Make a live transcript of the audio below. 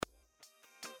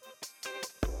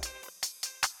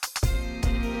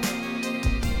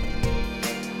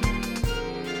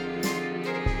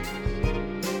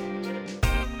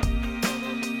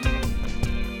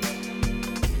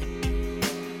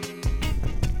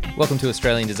Welcome to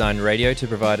Australian Design Radio, to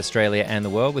provide Australia and the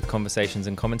world with conversations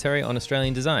and commentary on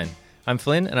Australian design. I'm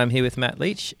Flynn, and I'm here with Matt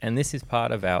Leach, and this is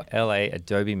part of our LA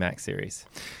Adobe Max series.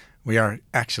 We are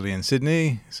actually in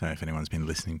Sydney, so if anyone's been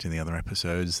listening to the other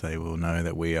episodes, they will know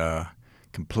that we are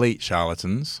complete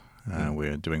charlatans.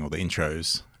 We're doing all the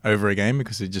intros over again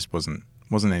because it just wasn't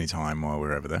any time while we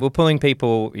were over there. We're pulling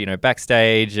people,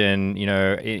 backstage and,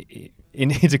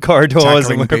 into corridors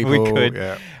and wherever we could.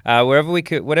 Yeah.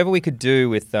 Whatever we could do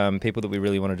with people that we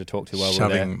really wanted to talk to while we were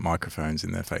there. Shoving microphones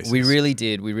in their faces. We really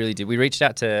did. We reached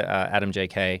out to Adam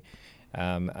JK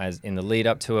as in the lead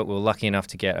up to it. We were lucky enough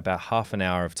to get about half an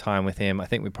hour of time with him. I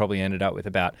think we probably ended up with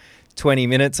about 20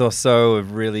 minutes or so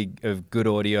of good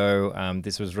audio.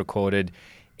 This was recorded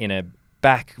in a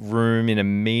back room, in a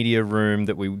media room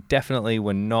that we definitely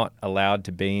were not allowed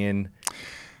to be in.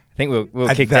 I think we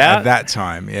were kicked out. At that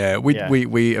time, yeah.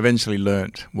 We eventually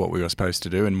learnt what we were supposed to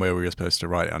do and where we were supposed to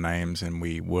write our names, and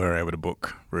we were able to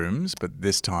book rooms. But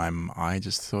this time I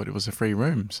just thought it was a free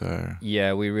room. So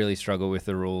yeah, we really struggle with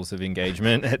the rules of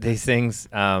engagement at these things.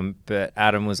 But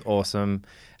Adam was awesome.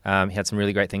 He had some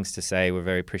really great things to say. We're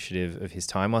very appreciative of his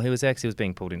time while he was there, because he was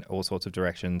being pulled in all sorts of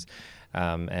directions,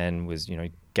 and was,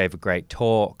 gave a great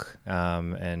talk,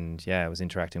 and was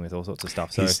interacting with all sorts of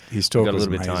stuff. So his talk was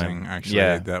amazing.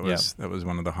 Actually, that was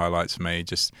one of the highlights for me.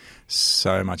 Just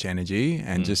so much energy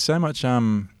and just so much.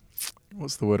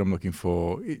 What's the word I'm looking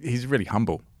for? He's really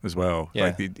humble as well.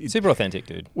 Yeah, super authentic,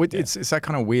 dude. It's that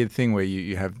kind of weird thing where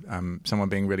you have someone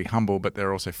being really humble, but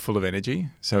they're also full of energy.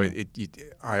 So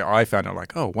I found it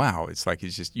like, oh wow, it's like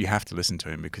you have to listen to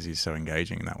him because he's so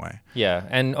engaging in that way. Yeah,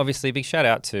 and obviously big shout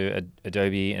out to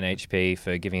Adobe and HP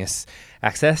for giving us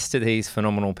access to these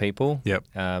phenomenal people. Yep.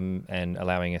 And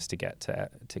allowing us to get to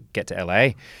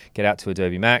LA, get out to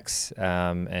Adobe Max,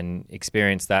 and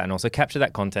experience that, and also capture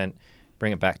that content.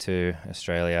 Bring it back to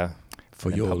Australia.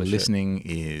 For your listening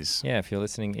ears. Yeah, for your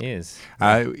listening ears.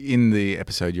 In the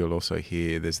episode, you'll also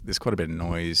hear there's quite a bit of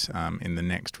noise. In the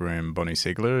next room, Bonnie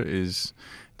Siegler is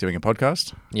doing a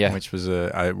podcast. Yeah. Which was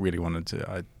I really wanted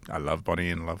to. I love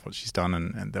Bonnie and love what she's done,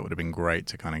 and that would have been great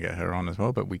to kind of get her on as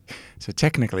well. But so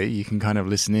technically, you can kind of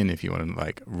listen in if you want to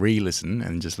like re-listen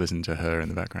and just listen to her in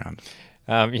the background.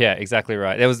 Yeah, exactly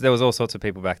right. There was all sorts of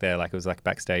people back there, like it was like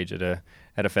backstage at a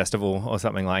festival or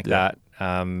something like that.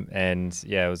 And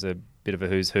yeah, it was a bit of a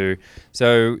who's who.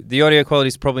 So the audio quality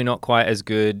is probably not quite as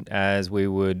good as we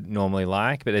would normally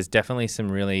like, but there's definitely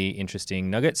some really interesting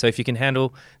nuggets. So if you can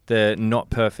handle the not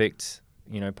perfect,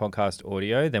 podcast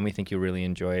audio, then we think you'll really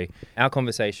enjoy our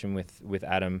conversation with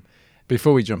Adam.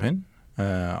 Before we jump in,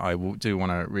 I do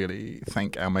want to really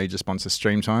thank our major sponsor,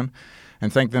 Streamtime,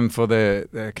 and thank them for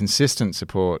their consistent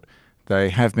support. They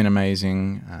have been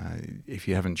amazing. If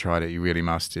you haven't tried it, you really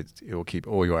must. It will keep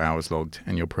all your hours logged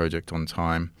and your project on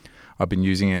time. I've been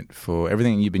using it for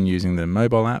everything. You've been using the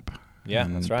mobile app. Yeah,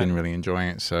 that's right. Been really enjoying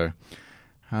it. So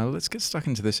let's get stuck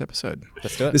into this episode.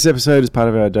 Let's do it. This episode is part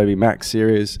of our Adobe Max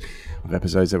series of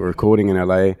episodes that we're recording in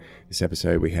LA. This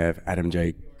episode we have Adam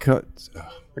J. I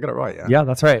got it right, yeah? Yeah,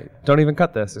 that's right. Don't even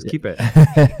cut this. Just keep it.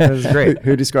 This is great.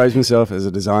 Who describes himself as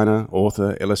a designer,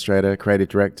 author, illustrator, creative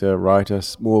director, writer,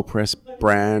 small press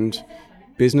brand,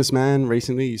 businessman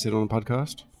recently, you said on a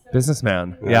podcast?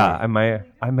 Businessman. Yeah, I'm my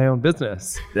own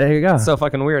business. There you go. It's so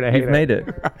fucking weird. I hate You've made it.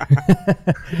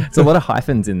 It's a lot of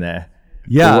hyphens in there.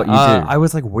 Yeah, what you do. I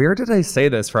was like, where did I say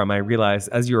this from? I realized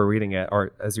as you were reading it,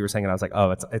 or as you were saying it, I was like,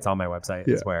 oh, it's on my website.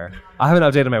 Yeah. It's where I haven't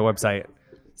updated my website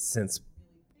since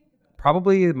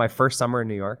probably my first summer in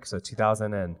New York, so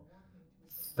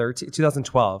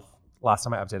 2012. Last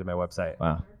time I updated my website.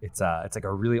 Wow. It's like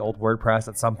a really old WordPress.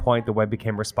 At some point, the web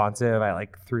became responsive. I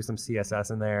threw some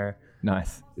CSS in there.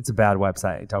 Nice. It's a bad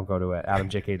website. Don't go to it.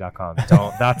 AdamJK.com.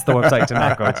 That's the website to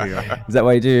not go to. Is that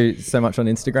why you do so much on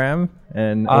Instagram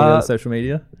and all the other social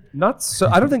media? Not so.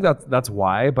 I don't think that's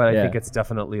why, but I think it's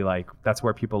definitely that's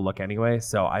where people look anyway.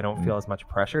 So I don't feel as much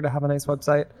pressure to have a nice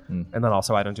website, and then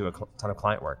also I don't do a ton of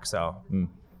client work, so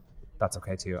that's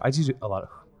okay too. I do a lot of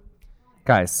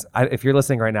guys. If you're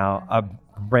listening right now, a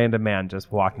random man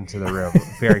just walked into the room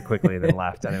very quickly, then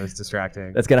left, and it was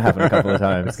distracting. That's gonna happen a couple of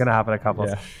times. It's gonna happen a couple.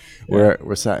 Of times.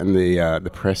 We're sat in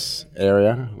the press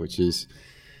area, which is.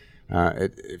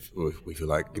 We feel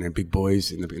like big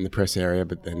boys in the press area,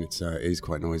 but then it is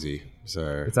quite noisy.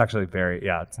 So it's actually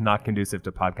it's not conducive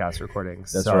to podcast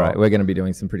recordings. That's right. We're going to be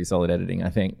doing some pretty solid editing, I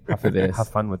think, after this. Have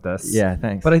fun with this. Yeah,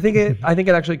 thanks. But I think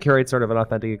it actually curates sort of an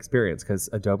authentic experience because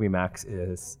Adobe Max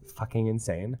is fucking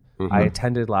insane. Mm-hmm. I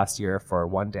attended last year for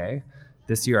one day.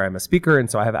 This year I'm a speaker, and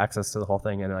so I have access to the whole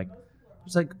thing. And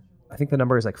there's I think the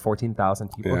number is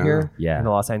 14,000 people here in the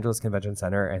Los Angeles Convention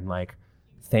Center, and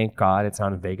thank God it's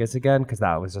not in Vegas again, because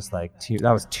that was just like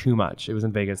that was too much. It was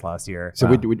in Vegas last year. So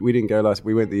we didn't go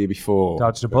we went the year before.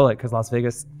 Dodged a bullet because Las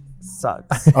Vegas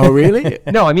sucks. Oh, really?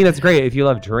 No, I mean, it's great if you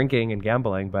love drinking and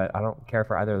gambling, but I don't care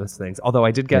for either of those things. Although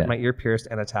I did get my ear pierced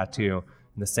and a tattoo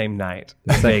in the same night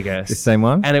in Vegas. The same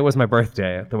one? And it was my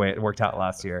birthday, the way it worked out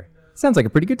last year. Sounds like a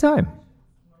pretty good time.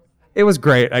 It was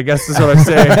great, I guess is what I'm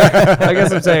saying. I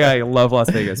guess I'm saying I love Las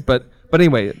Vegas. But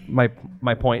anyway,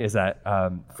 my point is that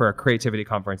for a creativity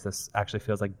conference, this actually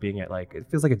feels like being at it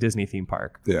feels like a Disney theme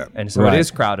park. Yeah. And so it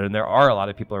is crowded, and there are a lot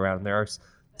of people around, and there are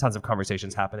tons of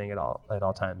conversations happening at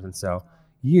all times. And so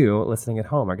you listening at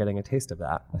home are getting a taste of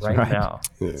that right now.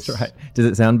 Yes. That's right. Does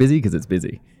it sound busy? Because it's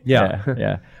busy. Yeah.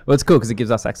 Yeah. Well, it's cool because it gives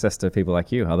us access to people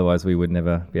like you. Otherwise, we would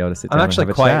never be able to sit down I'm actually and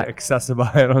have quite a chat. accessible.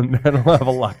 I don't have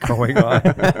a lot going on.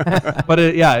 But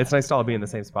it's nice to all be in the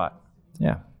same spot.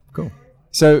 Yeah. Cool.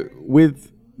 So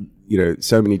with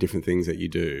so many different things that you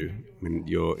do, I mean,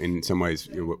 you're in some ways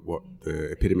what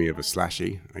the epitome of a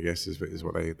slashy, I guess, is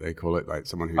what they call it, like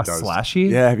someone who does slashy.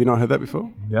 Yeah, have you not heard that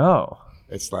before? No.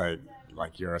 It's like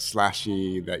you're a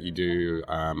slashy that you do.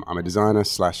 I'm a designer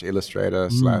 / illustrator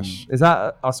 / Is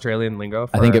that Australian lingo?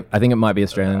 I think it might be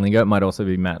Australian lingo. It might also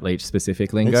be Matt Leach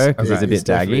specific lingo because it's a bit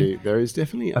daggy. There is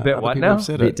definitely a bit other what people now? have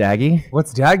said A bit it. daggy.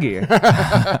 What's daggy?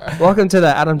 Welcome to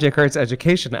the Adam J. Kurtz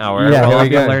Education Hour. Yeah, where here I'll we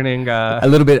be go. learning. A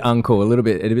little bit uncool. A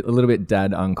little bit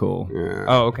dad uncool. Yeah.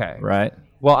 Oh, okay. Right.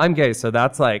 Well, I'm gay, so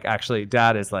that's actually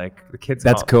dad is the kids.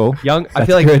 That's call- cool. I That's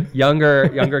feel like good.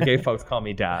 younger gay folks call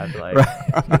me dad,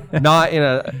 not in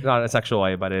a sexual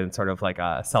way, but in sort of like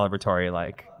a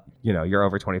celebratory, you're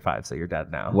over 25, so you're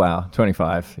dead now. Wow.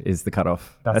 25 is the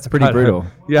cutoff. That's the pretty cutoff. brutal.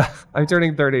 Yeah, I'm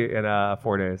turning 30 in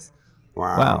 4 days.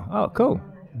 Wow. Oh, cool.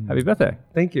 Happy birthday.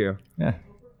 Thank you. Yeah.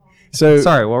 So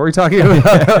Sorry, what were we talking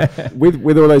about?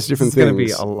 with all those different It's going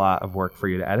things, to be a lot of work for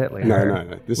you to edit later.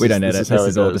 no. We don't edit. how This it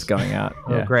is all goes. just going out.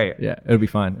 Oh, Yeah. great. Yeah. It'll be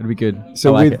fine. It'll be good.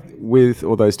 So I like it. with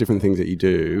all those different things that you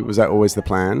do, was that always the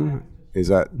plan? Is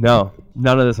that No,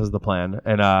 none of this was the plan.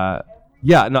 And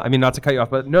no, I mean, not to cut you off,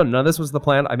 but no, none of this was the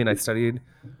plan. I mean, I studied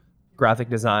graphic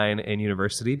design in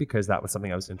university because that was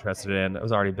something I was interested in. I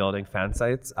was already building fan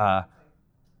sites.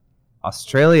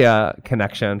 Australia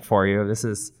connection for you. This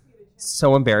is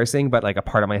so embarrassing, but a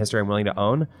part of my history I'm willing to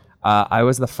own. I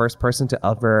was the first person to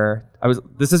ever.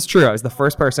 This is true. I was the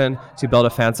first person to build a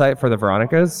fan site for the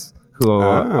Veronicas, who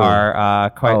are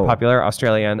quite popular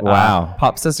Australian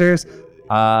pop sisters,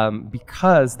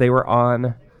 because they were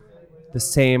on the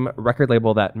same record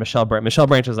label that Michelle Branch. Michelle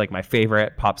Branch is my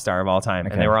favorite pop star of all time,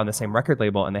 and they were on the same record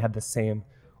label, and they had the same,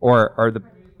 or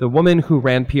the woman who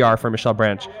ran PR for Michelle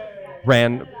Branch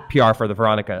ran PR for the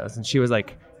Veronicas, and she was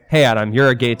like, "Hey Adam, you're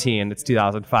a gay teen. It's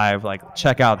 2005.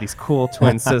 Check out these cool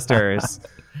twin sisters.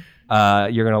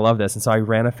 You're gonna love this." And so I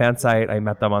ran a fan site. I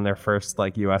met them on their first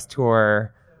US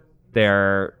tour.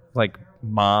 Their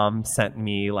mom sent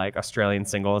me Australian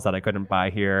singles that I couldn't buy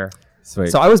here.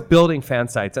 Sweet. So I was building fan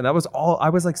sites, and that was all. I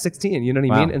was 16. You know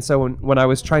what I mean? And so when I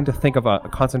was trying to think of a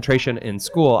concentration in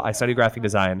school, I studied graphic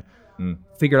design.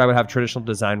 Figured I would have traditional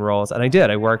design roles, and I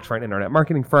did. I worked for an internet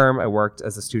marketing firm. I worked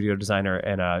as a studio designer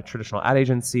in a traditional ad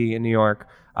agency in New York.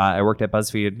 I worked at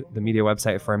BuzzFeed, the media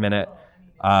website, for a minute.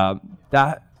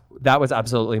 That was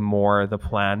absolutely more the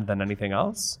plan than anything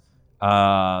else.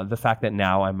 The fact that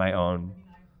now I'm my own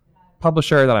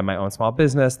publisher, that I'm my own small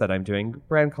business, that I'm doing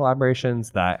brand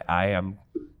collaborations, that I am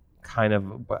kind of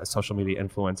a social media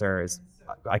influencer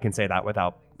I can say that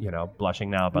without blushing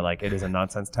now, but it is a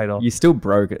nonsense title. You still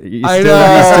broke it. You I still,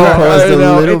 know. you still paused I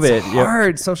know. a little It's bit. Yep.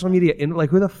 hard. Social media,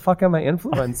 who the fuck am I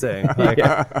influencing?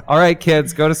 All right,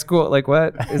 kids, go to school.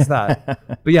 What is that?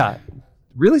 But yeah,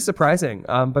 really surprising.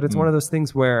 But it's one of those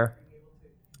things where,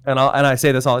 and I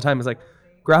say this all the time, is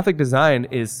graphic design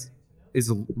is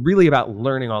really about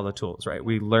learning all the tools, right?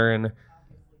 We learn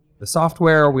the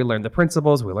software, we learn the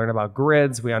principles, we learn about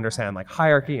grids, we understand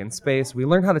hierarchy and space. We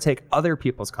learn how to take other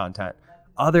people's content,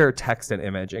 other text and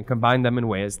image, and combine them in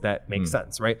ways that make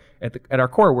sense, right? At our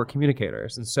core, we're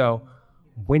communicators. And so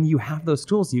when you have those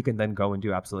tools, you can then go and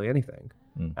do absolutely anything.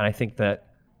 And I think that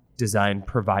design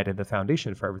provided the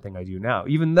foundation for everything I do now,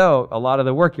 even though a lot of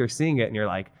the work you're seeing it and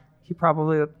you're he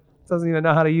probably doesn't even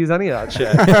know how to use any of that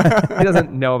shit. He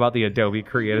doesn't know about the Adobe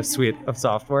Creative Suite of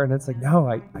software. And it's no,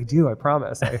 I do, I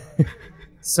promise.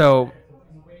 So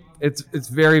it's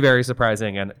very, very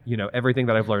surprising. And, everything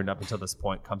that I've learned up until this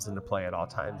point comes into play at all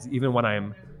times. Even when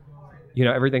I'm,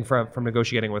 everything from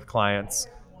negotiating with clients,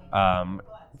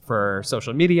 for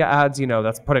social media ads,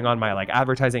 that's putting on my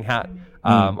advertising hat,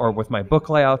 or with my book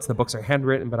layouts. The books are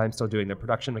handwritten, but I'm still doing the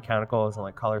production mechanicals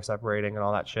and color separating and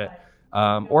all that shit.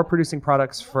 or producing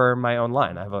products for my own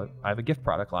line. I have a gift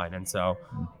product line, and so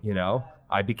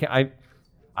I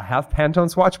have Pantone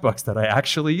swatch books that I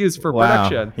actually use for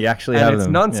production. You actually and have it's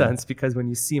them. nonsense because when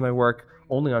you see my work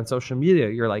only on social media,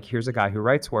 you're like, here's a guy who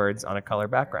writes words on a color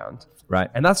background. Right.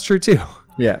 And that's true too.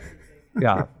 Yeah.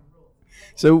 Yeah.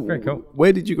 So Very cool.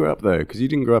 where did you grow up though? Because you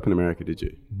didn't grow up in America, did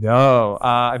you? No.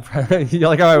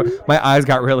 Like how my eyes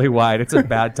got really wide. It's a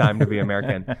bad time to be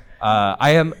American.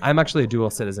 I'm actually a dual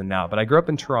citizen now, but I grew up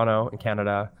in Toronto in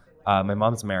Canada. My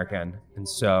mom's American. And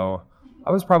so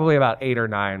I was probably about 8 or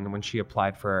 9 when she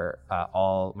applied for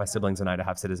all my siblings and I to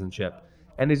have citizenship.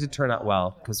 And it did turn out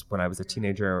well because when I was a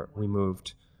teenager, we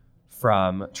moved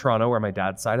from Toronto, where my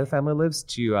dad's side of the family lives,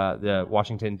 to the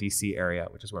Washington, D.C. area,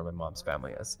 which is where my mom's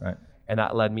family is. Right. And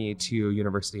that led me to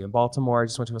university in Baltimore. I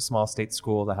just went to a small state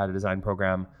school that had a design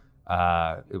program.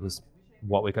 It was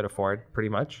what we could afford, pretty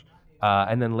much.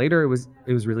 And then later, it was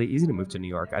really easy to move to New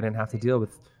York. I didn't have to deal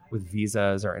with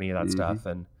visas or any of that stuff.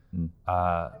 And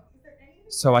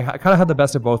so I kind of had the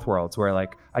best of both worlds, where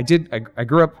like I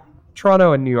grew up.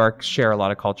 Toronto and New York share a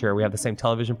lot of culture. We have the same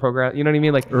television program. You know what I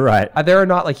mean? Like, right. There are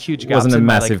not like huge gaps. It wasn't a in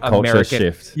massive my, like, culture American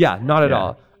shift. Yeah, not at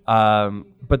all.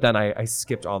 But then I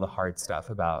skipped all the hard stuff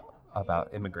about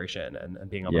immigration and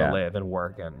being able to live and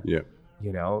work, and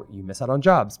you know, you miss out on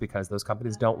jobs because those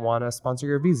companies don't want to sponsor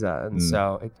your visa, and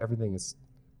so everything is.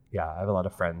 Yeah, I have a lot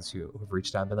of friends who have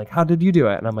reached out and been like, "How did you do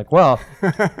it?" And I'm like, "Well,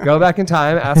 go back in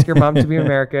time, ask your mom to be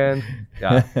American."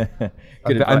 Yeah,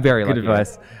 I'm very lucky. Good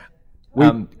advice.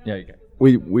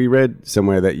 We read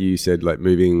somewhere that you said like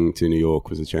moving to New York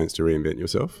was a chance to reinvent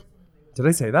yourself. Did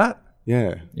I say that?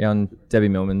 Yeah. Yeah, on Debbie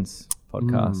Millman's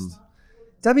podcast.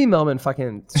 Debbie Millman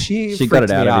she got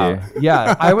it out of you.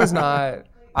 Yeah, I was not.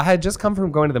 I had just come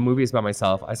from going to the movies by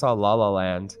myself. I saw La La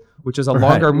Land, which is a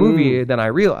longer movie than I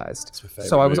realized.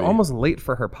 So I was almost late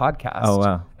for her podcast. Oh,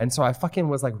 wow. And so I fucking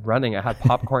was like running. I had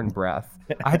popcorn breath.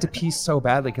 I had to pee so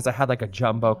badly because I had like a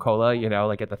jumbo cola, you know,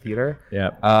 like at the theater. Yeah.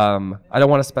 I don't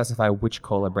want to specify which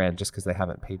cola brand just because they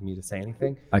haven't paid me to say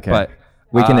anything. Okay. But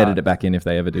we can edit it back in if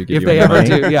they ever do give if you they any ever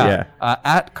money. do, yeah.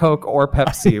 At Coke or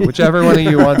Pepsi, whichever one of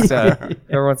you wants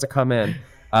to come in.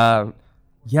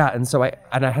 And so I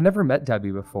had never met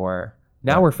Debbie before.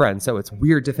 Now we're friends, so it's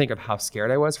weird to think of how scared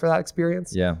I was for that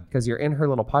experience. Yeah. Because you're in her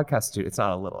little podcast studio. It's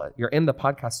not a little. You're in the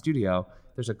podcast studio.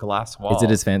 There's a glass wall. Is it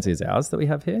as fancy as ours that we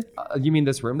have here? You mean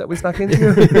this room that we snuck into?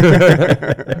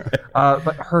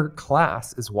 But her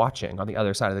class is watching on the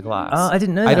other side of the glass. Oh, I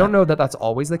didn't know that. I don't know that that's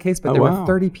always the case, but there were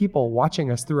 30 people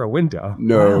watching us through a window.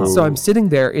 No. So I'm sitting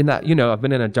there in that, you know, I've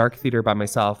been in a dark theater by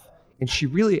myself, and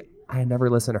I had never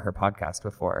listened to her podcast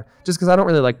before. Just because I don't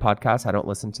really like podcasts, I don't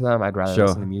listen to them. I'd rather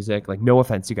listen to music. Like, no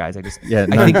offense, you guys. I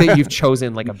think that you've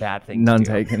chosen like a bad thing. None to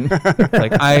do. taken.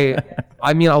 Like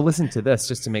I mean, I'll listen to this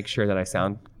just to make sure that I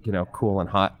sound, you know, cool and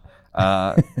hot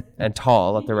and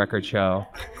tall at the record show.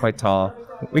 Quite tall.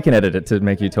 We can edit it to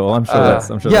make you tall. I'm sure that's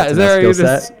a is there nice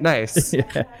skill set. Nice.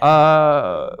 Yeah.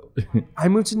 I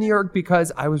moved to New York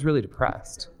because I was really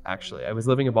depressed. Actually, I was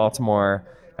living in Baltimore.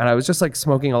 And I was just like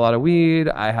smoking a lot of weed.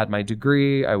 I had my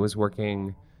degree. I was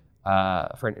working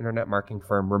for an internet marketing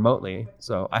firm remotely.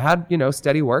 So I had, you know,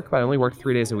 steady work, but I only worked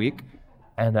 3 days a week.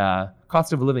 And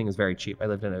cost of living is very cheap. I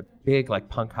lived in a big like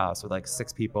punk house with like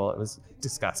 6 people. It was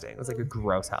disgusting. It was like a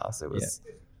gross house. It was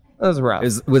rough.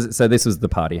 So this was the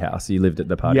party house. You lived at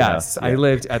the party house. Yes, I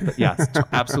lived at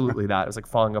absolutely that. It was like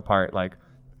falling apart. Like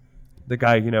the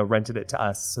guy, you know, rented it to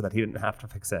us so that he didn't have to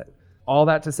fix it. All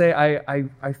that to say,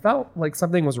 I felt like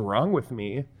something was wrong with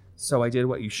me, so I did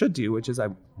what you should do, which is I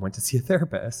went to see a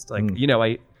therapist. Like, you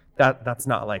know, that's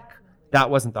not like, that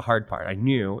wasn't the hard part. I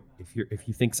knew if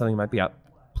you think something might be up,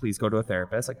 please go to a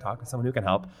therapist, like talk to someone who can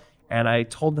help. And I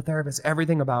told the therapist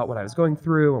everything about what I was going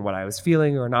through and what I was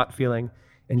feeling or not feeling.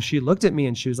 And she looked at me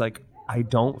and she was like, I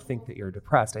don't think that you're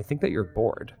depressed. I think that you're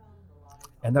bored.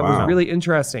 And that was really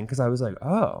interesting because I was like,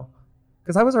 oh.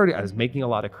 Because I was making a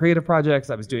lot of creative projects.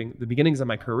 I was doing the beginnings of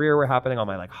my career were happening on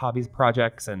my like hobbies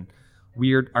projects and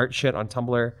weird art shit on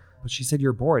Tumblr. But she said,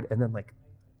 you're bored. And then like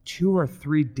 2 or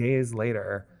 3 days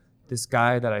later, this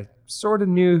guy that I sort of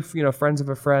knew, you know, friends of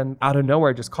a friend, out of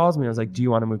nowhere just calls me and was like, do you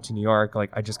want to move to New York?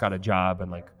 Like, I just got a job and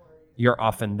like, you're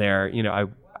often there. You know,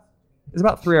 it's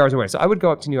about 3 hours away. So I would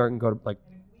go up to New York and go to like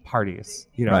parties,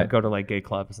 you know, go to like gay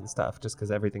clubs and stuff just because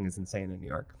everything is insane in New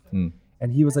York.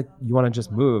 And he was like, you want to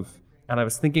just move? And I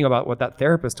was thinking about what that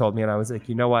therapist told me, and I was like,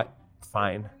 you know what?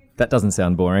 Fine. That doesn't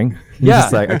sound boring. Yeah.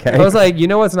 Just like, okay. I was like, you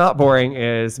know what's not boring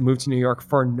is move to New York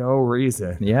for no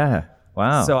reason. Yeah.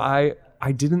 Wow. So I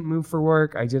didn't move for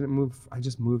work. I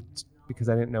just moved because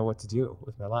I didn't know what to do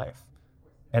with my life.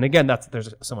 And again,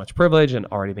 there's so much privilege and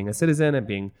already being a citizen and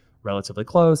being relatively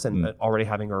close and already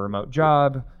having a remote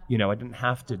job. You know, I didn't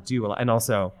have to do a lot. And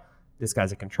also, this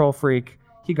guy's a control freak.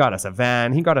 He got us a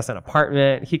van. He got us an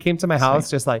apartment. He came to my house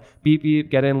just like, beep,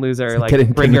 beep, get in, loser.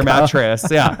 Like, bring your mattress.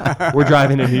 Yeah. We're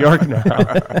driving to New York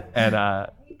now.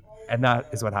 And that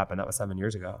is what happened. That was 7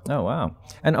 years ago. Oh, wow.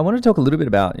 And I want to talk a little bit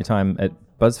about your time at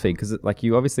BuzzFeed, because like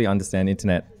you obviously understand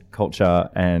internet culture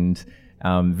and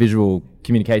visual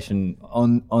communication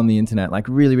on the internet like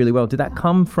really, really well. Did that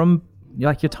come from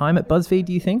like your time at BuzzFeed,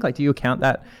 do you think? Like, do you account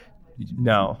that?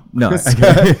 No.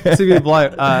 Okay. To be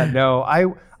blunt, no.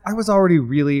 I was already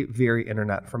really very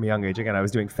internet from a young age. Again, I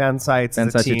was doing fan sites. Fan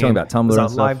sites, you're talking about Tumblr I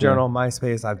was on and stuff, LiveJournal,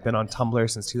 MySpace. I've been on Tumblr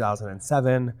since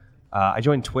 2007. I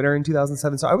joined Twitter in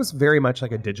 2007. So I was very much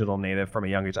like a digital native from a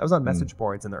young age. I was on message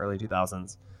boards in the early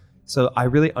 2000s. So I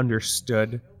really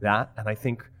understood that. And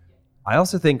I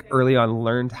also think early on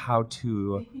learned how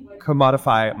to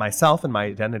commodify myself and my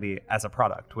identity as a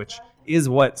product, which is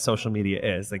what social media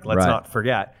is. Like, let's not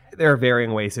forget, there are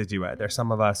varying ways to do it. There's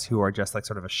some of us who are just like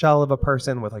sort of a shell of a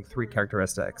person with like 3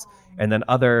 characteristics. And then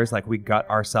others, like we gut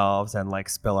ourselves and like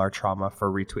spill our trauma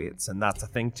for retweets. And that's a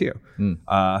thing too.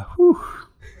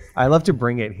 I love to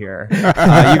bring it here. You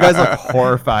guys look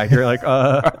horrified. You're like,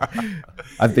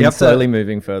 I've been slowly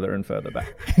moving further and further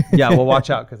back. Yeah, well, watch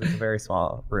out because it's a very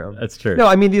small room. That's true. No,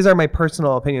 I mean, these are my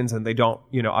personal opinions and they don't,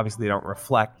 you know, obviously they don't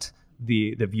reflect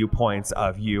the viewpoints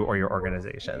of you or your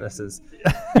organization. This is,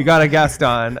 you got a guest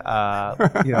on,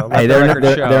 you know, hey, there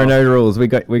are no rules. We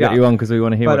got you on because we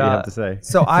want to hear what you have to say.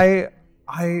 So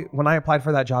when I applied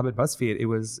for that job at BuzzFeed, it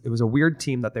was a weird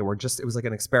team that it was like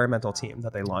an experimental team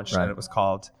that they launched and it was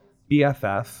called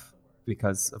BFF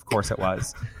because of course it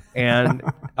was. And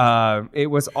it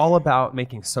was all about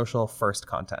making social first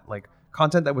content, like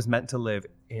content that was meant to live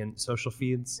in social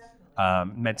feeds,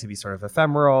 meant to be sort of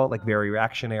ephemeral, like very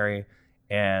reactionary.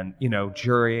 And, you know,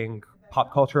 during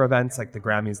pop culture events like the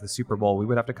Grammys, the Super Bowl, we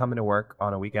would have to come into work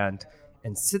on a weekend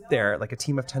and sit there like a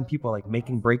team of 10 people, like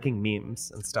making breaking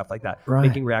memes and stuff like that,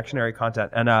 making reactionary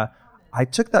content. And I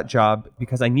took that job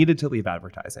because I needed to leave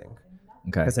advertising.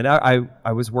 Okay. Because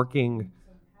I was working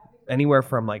anywhere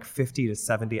from like 50 to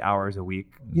 70 hours a week.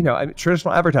 You know,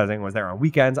 traditional advertising was there on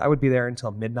weekends. I would be there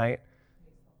until midnight.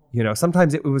 You know,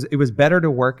 sometimes it was better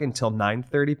to work until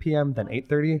 9:30 p.m. than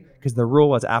 8:30 because the rule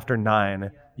was after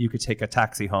 9 you could take a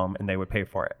taxi home and they would pay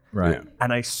for it. Right.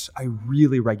 And I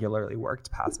really regularly worked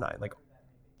past 9, like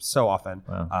so often.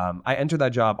 Wow. I entered that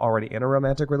job already in a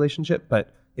romantic relationship,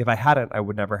 but if I hadn't, I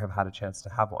would never have had a chance to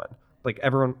have one. Like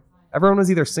everyone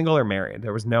was either single or married.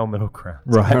 There was no middle ground.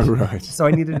 Right. So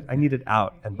I needed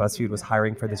out, and BuzzFeed was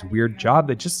hiring for this weird job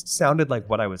that just sounded like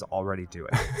what I was already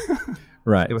doing.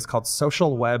 Right. It was called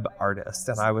social web artist,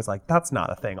 and I was like, "That's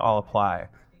not a thing. I'll apply."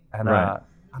 And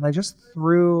and I just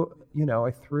threw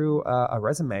a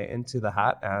resume into the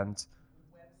hat and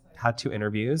had 2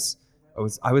 interviews.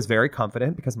 I was very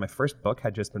confident because my first book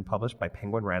had just been published by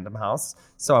Penguin Random House.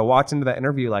 So I walked into that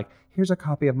interview like, "Here's a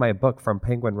copy of my book from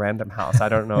Penguin Random House. I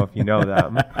don't know if you know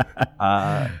them."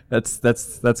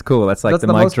 That's cool. That's like the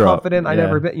mic most drop. confident I've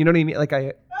ever been. You know what I mean? Like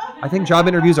I think job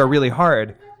interviews are really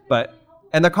hard,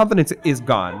 and the confidence is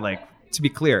gone. Like, to be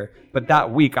clear, but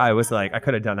that week I was like, I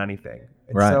could have done anything.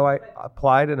 And so I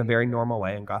applied in a very normal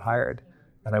way and got hired,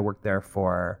 and I worked there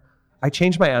I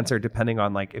changed my answer depending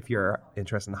on like if you're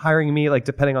interested in hiring me, like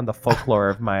depending on the folklore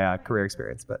of my career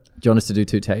experience. But do you want us to do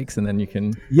 2 takes and then you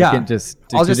can just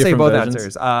do I'll 2 just say both versions?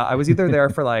 answers. I was either there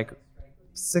for like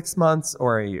 6 months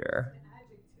or a year.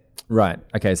 Right.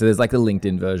 Okay. So there's like the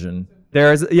LinkedIn version.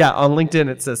 There's on LinkedIn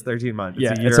it says 13 months.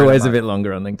 It's always a bit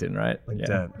longer on LinkedIn, right?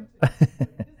 LinkedIn. Yeah.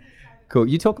 Cool.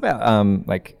 You talk about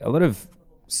like a lot of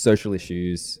social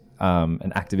issues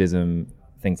and activism,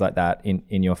 things like that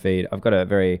in your feed. I've got a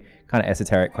very kind of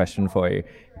esoteric question for you.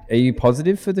 Are you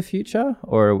positive for the future,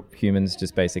 or are humans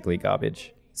just basically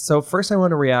garbage? So first I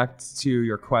want to react to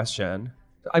your question.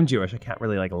 I'm Jewish. I can't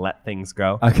really like let things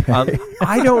go. Okay.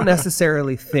 I don't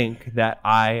necessarily think that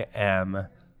I am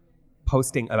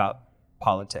posting about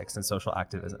politics and social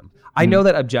activism. I know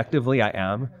that objectively I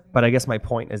am, but I guess my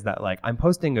point is that like I'm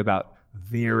posting about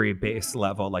very base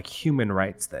level like human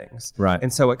rights things. Right.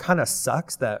 And so it kind of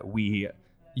sucks that we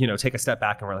take a step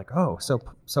back and we're like, oh,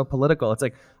 so political. It's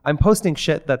like I'm posting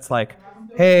shit that's like,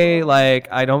 hey, like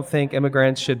I don't think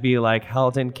immigrants should be like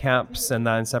held in camps and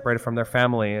then separated from their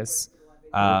families.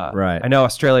 Right. I know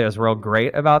Australia is real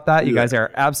great about that. You guys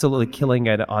are absolutely killing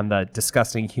it on the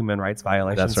disgusting human rights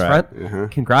violations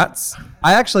front. Congrats.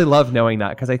 I actually love knowing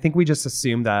that because I think we just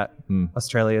assume that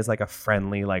Australia is like a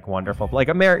friendly, like wonderful, like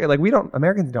America. Like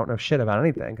Americans don't know shit about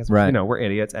anything because we're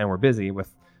idiots and we're busy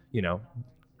with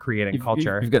creating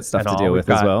culture. You've got stuff to deal with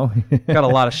as well. Got a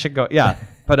lot of shit going. Yeah.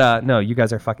 But no, you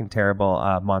guys are fucking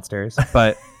terrible monsters.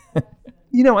 But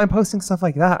you know, I'm posting stuff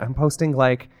like that. I'm posting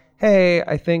like, hey,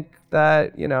 I think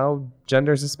that, you know,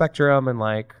 gender's a spectrum, and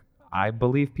like I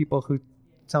believe people who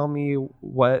tell me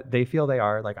what they feel they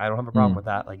are. Like I don't have a problem with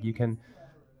that. Like you can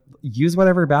use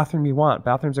whatever bathroom you want.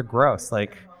 Bathrooms are gross.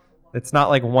 Like it's not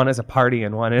like one is a party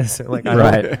and one is like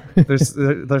there's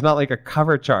not like a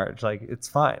cover charge. Like it's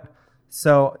fine.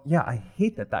 So yeah, I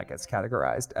hate that gets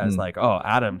categorized as like, oh,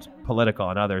 Adam's political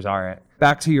and others aren't.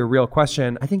 Back to your real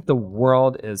question, I think the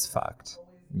world is fucked.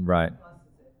 Right.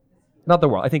 Not the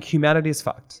world. I think humanity is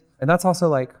fucked. And that's also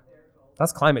like,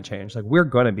 that's climate change. Like we're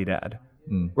going to be dead.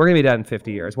 We're going to be dead in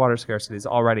 50 years. Water scarcity is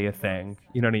already a thing.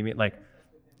 You know what I mean? Like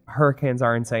hurricanes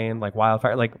are insane, like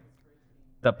wildfire, like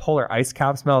the polar ice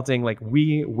caps melting, like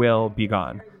we will be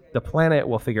gone. The planet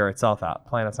will figure itself out.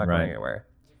 Planet's not going anywhere.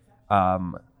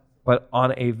 But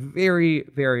on a very,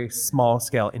 very small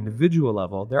scale individual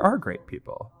level, there are great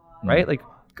people, right? Like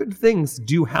good things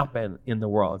do happen in the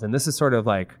world. And this is sort of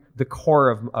like the core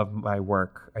of my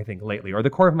work, I think, lately, or the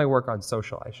core of my work on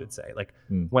social, I should say. Like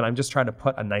when I'm just trying to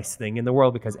put a nice thing in the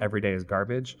world because every day is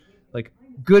garbage, like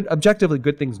objectively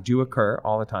good things do occur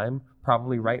all the time.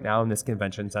 Probably right now in this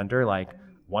convention center, like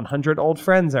 100 old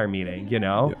friends are meeting, you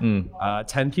know,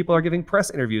 10 people are giving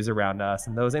press interviews around us,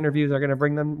 and those interviews are going to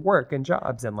bring them work and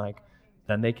jobs, and like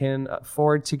then they can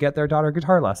afford to get their daughter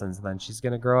guitar lessons, and then she's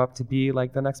going to grow up to be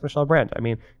like the next Michelle Brandt. I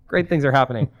mean, great things are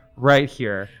happening right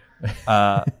here.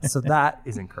 So that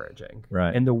is encouraging.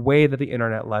 Right. And the way that the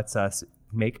internet lets us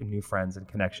make new friends and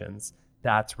connections,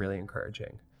 that's really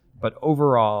encouraging. But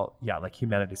overall, yeah, like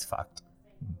humanity's fucked.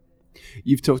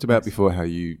 You've talked about before how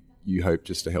you hope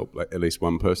just to help like at least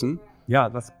one person. Yeah,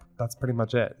 that's pretty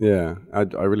much it. Yeah, I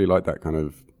really like that kind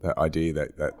of that idea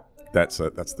that's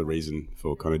the reason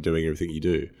for kind of doing everything you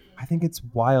do. I think it's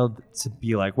wild to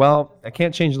be like, well, I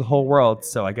can't change the whole world,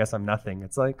 so I guess I'm nothing.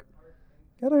 It's like,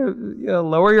 gotta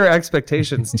lower your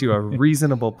expectations to a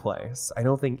reasonable place. I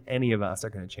don't think any of us are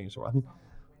going to change the world. I mean,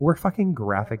 we're fucking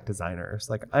graphic designers.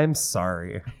 Like, I'm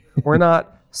sorry. We're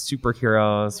not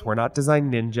superheroes. We're not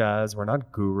design ninjas. We're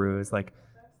not gurus. Like,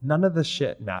 none of the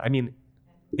shit matters. I mean,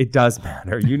 it does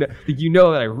matter. You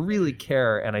know that I really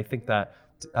care, and I think that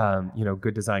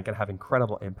good design can have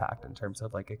incredible impact in terms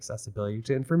of like accessibility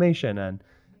to information, and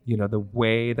the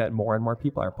way that more and more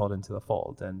people are pulled into the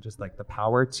fold, and just like the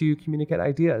power to communicate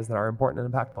ideas that are important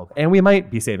and impactful. And we might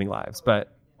be saving lives,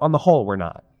 but on the whole, we're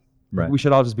not. Right. We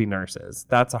should all just be nurses.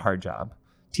 That's a hard job.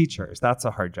 Teachers, that's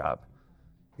a hard job.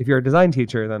 If you're a design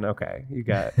teacher, then okay, you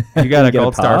get a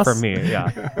gold star from me.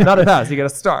 Yeah, not a pass. You get a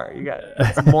star.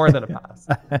 It's more than a pass.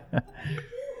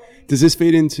 Does this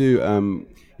feed into?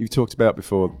 You've talked about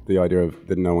before the idea of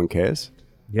that no one cares.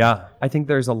 Yeah, I think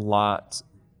there's a lot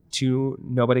to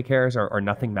nobody cares or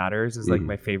nothing matters is like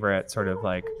my favorite sort of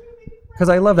like, because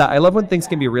I love that. I love when things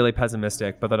can be really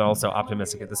pessimistic, but then also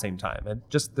optimistic at the same time. And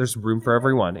just there's room for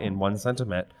everyone in one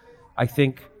sentiment. I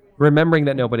think remembering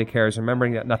that nobody cares,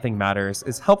 remembering that nothing matters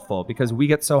is helpful, because we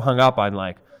get so hung up on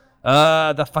like,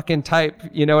 the fucking type,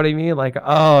 you know what I mean? Like,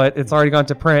 oh, it's already gone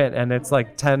to print and it's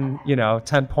like 10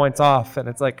 points off. And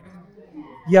it's like,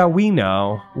 yeah, we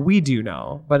do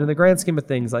know. But in the grand scheme of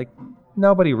things, like,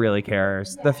 nobody really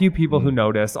cares. The few people who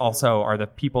notice also are the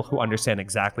people who understand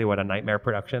exactly what a nightmare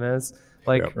production is.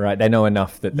 Like, right. They know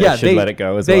enough that they should let it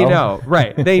go as well. They know,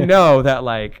 right. They know that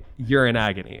like you're in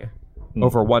agony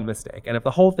over one mistake. And if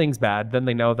the whole thing's bad, then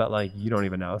they know that like you don't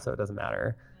even know, so it doesn't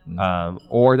matter.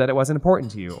 Or that it wasn't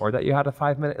important to you, or that you had a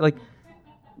 5-minute, like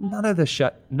none of the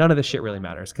shit really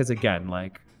matters. Because again,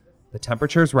 like the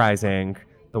temperature's rising,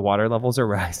 the water levels are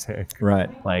rising. Right.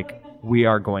 Like we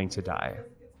are going to die.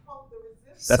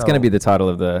 That's going to be the title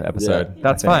of the episode. Yeah,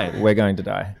 that's fine. We're going to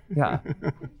die. Yeah.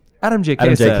 Adam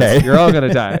JK says, you're all going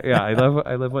to die. Yeah, I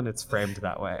love when it's framed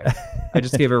that way. I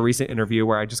just gave a recent interview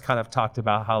where I just kind of talked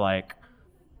about how like,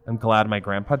 I'm glad my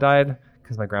grandpa died,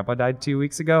 because my grandpa died 2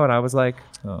 weeks ago. And I was like,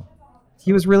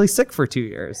 he was really sick for 2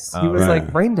 years. He was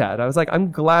like brain dead. I was like,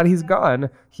 I'm glad he's gone.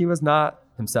 He was not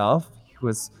himself. He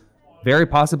was very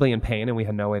possibly in pain, and we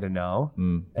had no way to know.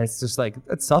 And it's just like,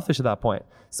 it's selfish at that point.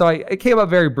 So it came up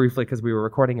very briefly because we were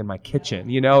recording in my kitchen.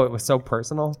 It was so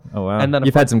personal. Oh, wow. And then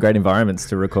you've had some great environments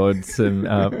to record some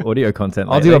audio content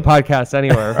lately. I'll do a podcast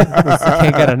anywhere. I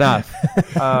can't get enough.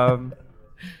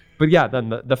 But yeah,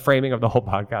 then the framing of the whole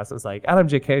podcast is like, Adam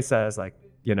JK says like,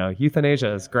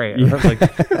 euthanasia is great. And I was like,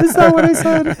 is that what I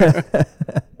said?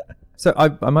 So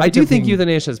I do think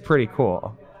euthanasia is pretty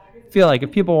cool. Feel like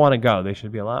if people want to go, they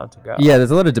should be allowed to go. Yeah,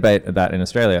 there's a lot of debate of that in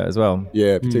Australia as well.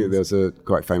 Yeah, particularly there was a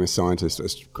quite famous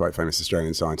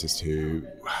Australian scientist who,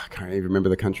 I can't even remember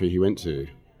the country he went to,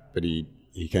 but he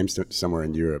he came somewhere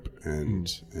in Europe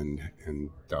and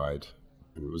died,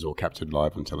 and it was all captured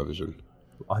live on television.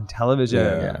 On television.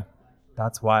 Yeah.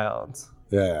 That's wild.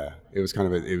 Yeah, it was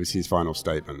it was his final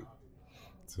statement.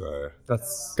 So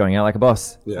That's Going out like a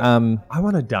boss. Yeah. I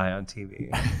want to die on TV.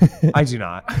 I do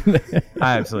not.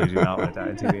 I absolutely do not want to die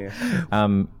on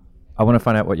TV. I want to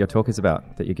find out what your talk is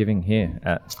about that you're giving here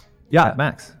at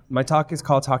Max. My talk is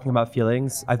called Talking About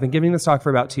Feelings. I've been giving this talk for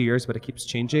about 2 years, but it keeps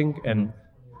changing, and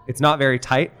it's not very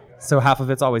tight, so half of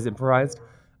it's always improvised.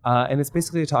 And it's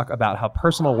basically a talk about how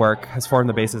personal work has formed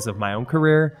the basis of my own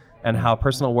career, and how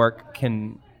personal work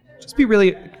can just be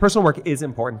personal work is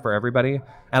important for everybody.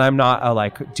 And I'm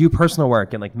not do personal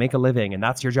work and make a living and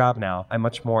that's your job now. I'm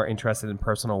much more interested in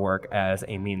personal work as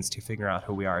a means to figure out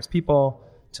who we are as people,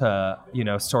 to,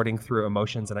 sorting through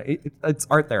emotions. And it's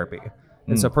art therapy.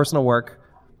 And so personal work,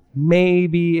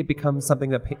 maybe it becomes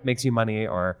something that makes you money,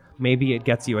 or maybe it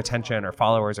gets you attention or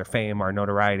followers or fame or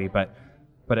notoriety. But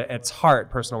at its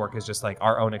heart, personal work is just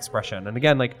our own expression. And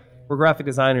again, we're graphic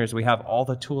designers. We have all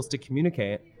the tools to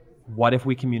communicate. What if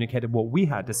we communicated what we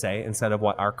had to say instead of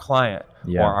what our client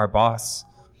or our boss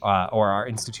or our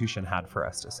institution had for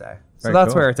us to say? So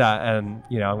that's where it's at. And,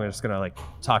 I'm just going to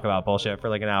talk about bullshit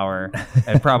for an hour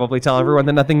and probably tell everyone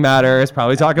that nothing matters,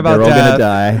 probably talk about They're all death.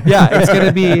 going to die. Yeah,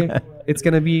 it's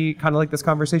going to be kind of like this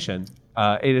conversation.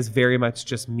 It is very much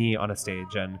just me on a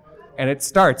stage. And it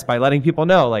starts by letting people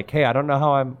know, hey, I don't know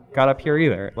how I got up here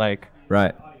either.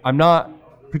 Right. I'm not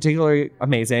particularly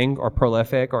amazing or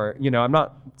prolific or, I'm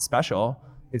not special.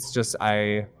 It's just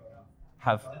I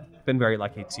have been very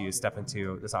lucky to step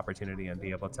into this opportunity and be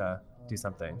able to do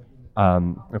something.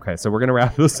 Okay, so we're going to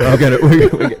wrap this up. We're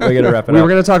gonna wrap it up. We were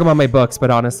going to talk about my books,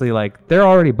 but honestly, they're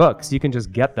already books. You can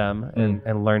just get them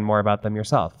and learn more about them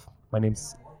yourself. My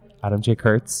name's Adam J.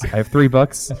 Kurtz. I have 3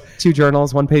 books, 2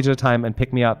 journals, 1 page at a time, and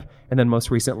Pick Me Up. And then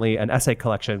most recently, an essay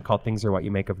collection called Things Are What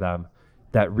You Make of Them,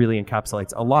 that really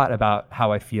encapsulates a lot about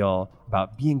how I feel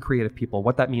about being creative people,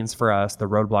 what that means for us, the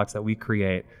roadblocks that we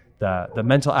create, the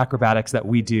mental acrobatics that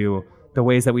we do, the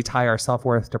ways that we tie our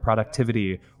self-worth to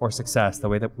productivity or success, the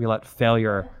way that we let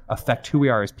failure affect who we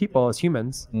are as people, as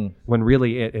humans, when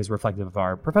really it is reflective of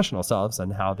our professional selves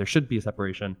and how there should be a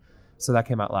separation. So that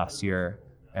came out last year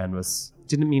and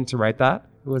didn't mean to write that.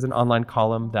 It was an online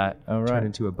column that turned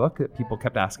into a book that people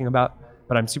kept asking about.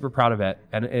 But I'm super proud of it,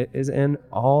 and it is in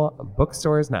all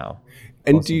bookstores now.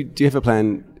 And awesome. Do you have a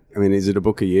plan? I mean, is it a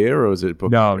book a year, or is it a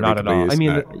book? No, not at all. Years? I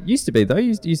mean, it used to be though.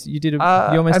 You did. You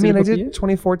almost did a book a year?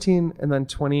 2014 and then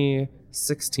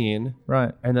 2016,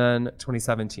 right, and then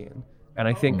 2017. And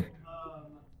I think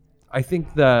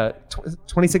the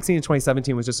 2016 and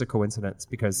 2017 was just a coincidence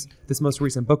because this most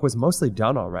recent book was mostly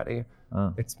done already.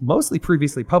 It's mostly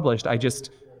previously published.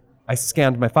 I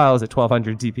scanned my files at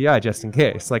 1200 DPI just in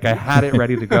case. I had it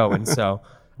ready to go. And so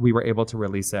we were able to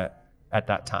release it at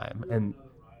that time. And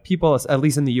people, at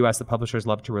least in the US, the publishers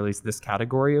love to release this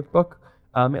category of book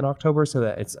in October so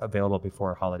that it's available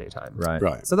before holiday time.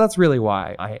 Right. So that's really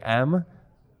why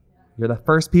you're the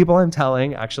first people I'm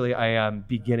telling. Actually, I am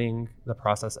beginning the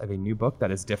process of a new book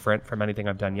that is different from anything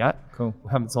I've done yet. Cool.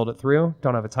 We haven't sold it through,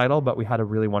 don't have a title, but we had a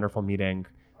really wonderful meeting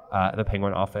at the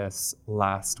Penguin office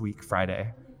last week,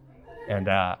 Friday. And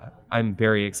I'm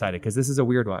very excited because this is a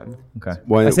weird one. Okay.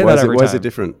 Why is it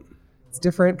different? It's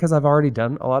different because I've already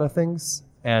done a lot of things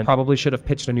and probably should have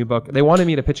pitched a new book. They wanted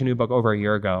me to pitch a new book over a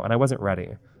year ago, and I wasn't ready.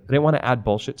 I didn't want to add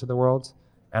bullshit to the world.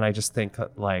 And I just think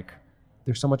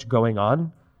there's so much going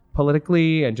on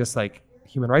politically and just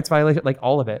human rights violation,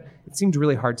 all of it. It seemed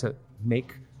really hard to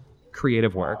make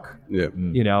creative work. Yeah.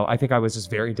 I think I was just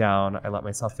very down. I let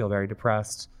myself feel very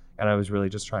depressed, and I was really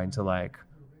just trying to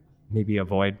maybe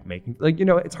avoid making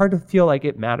it's hard to feel like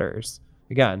it matters.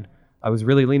 Again, I was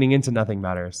really leaning into nothing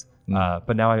matters,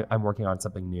 but now I'm working on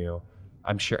something new.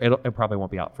 I'm sure it probably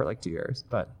won't be out for 2 years,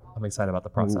 but I'm excited about the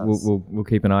process. We'll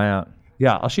keep an eye out.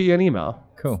 Yeah, I'll shoot you an email.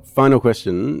 Cool. Final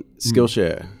question: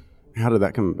 Skillshare. How did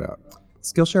that come about?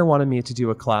 Skillshare wanted me to do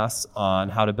a class on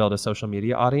how to build a social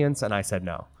media audience, and I said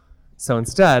no. So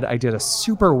instead, I did a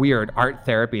super weird art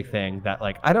therapy thing that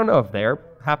I don't know if they're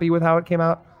happy with how it came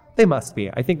out. They must be.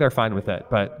 I think they're fine with it,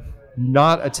 but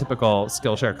not a typical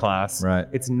Skillshare class. Right.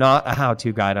 It's not a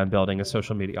how-to guide on building a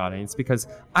social media audience because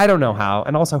I don't know how,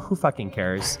 and also who fucking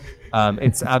cares?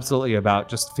 It's absolutely about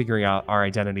just figuring out our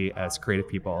identity as creative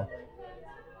people.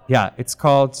 Yeah, it's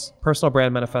called Personal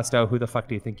Brand Manifesto. Who the fuck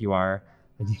do you think you are?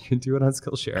 And you can do it on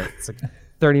Skillshare. It's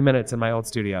 30 minutes in my old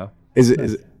studio. Is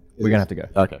it? We're going to have to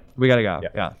go. Okay. We got to go.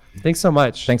 Yeah. Thanks so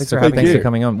much. Thanks for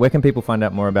coming on. Where can people find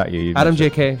out more about you?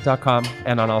 AdamJK.com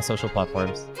and on all social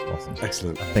platforms. Awesome.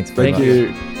 Excellent. Thanks very much.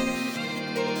 Thank you.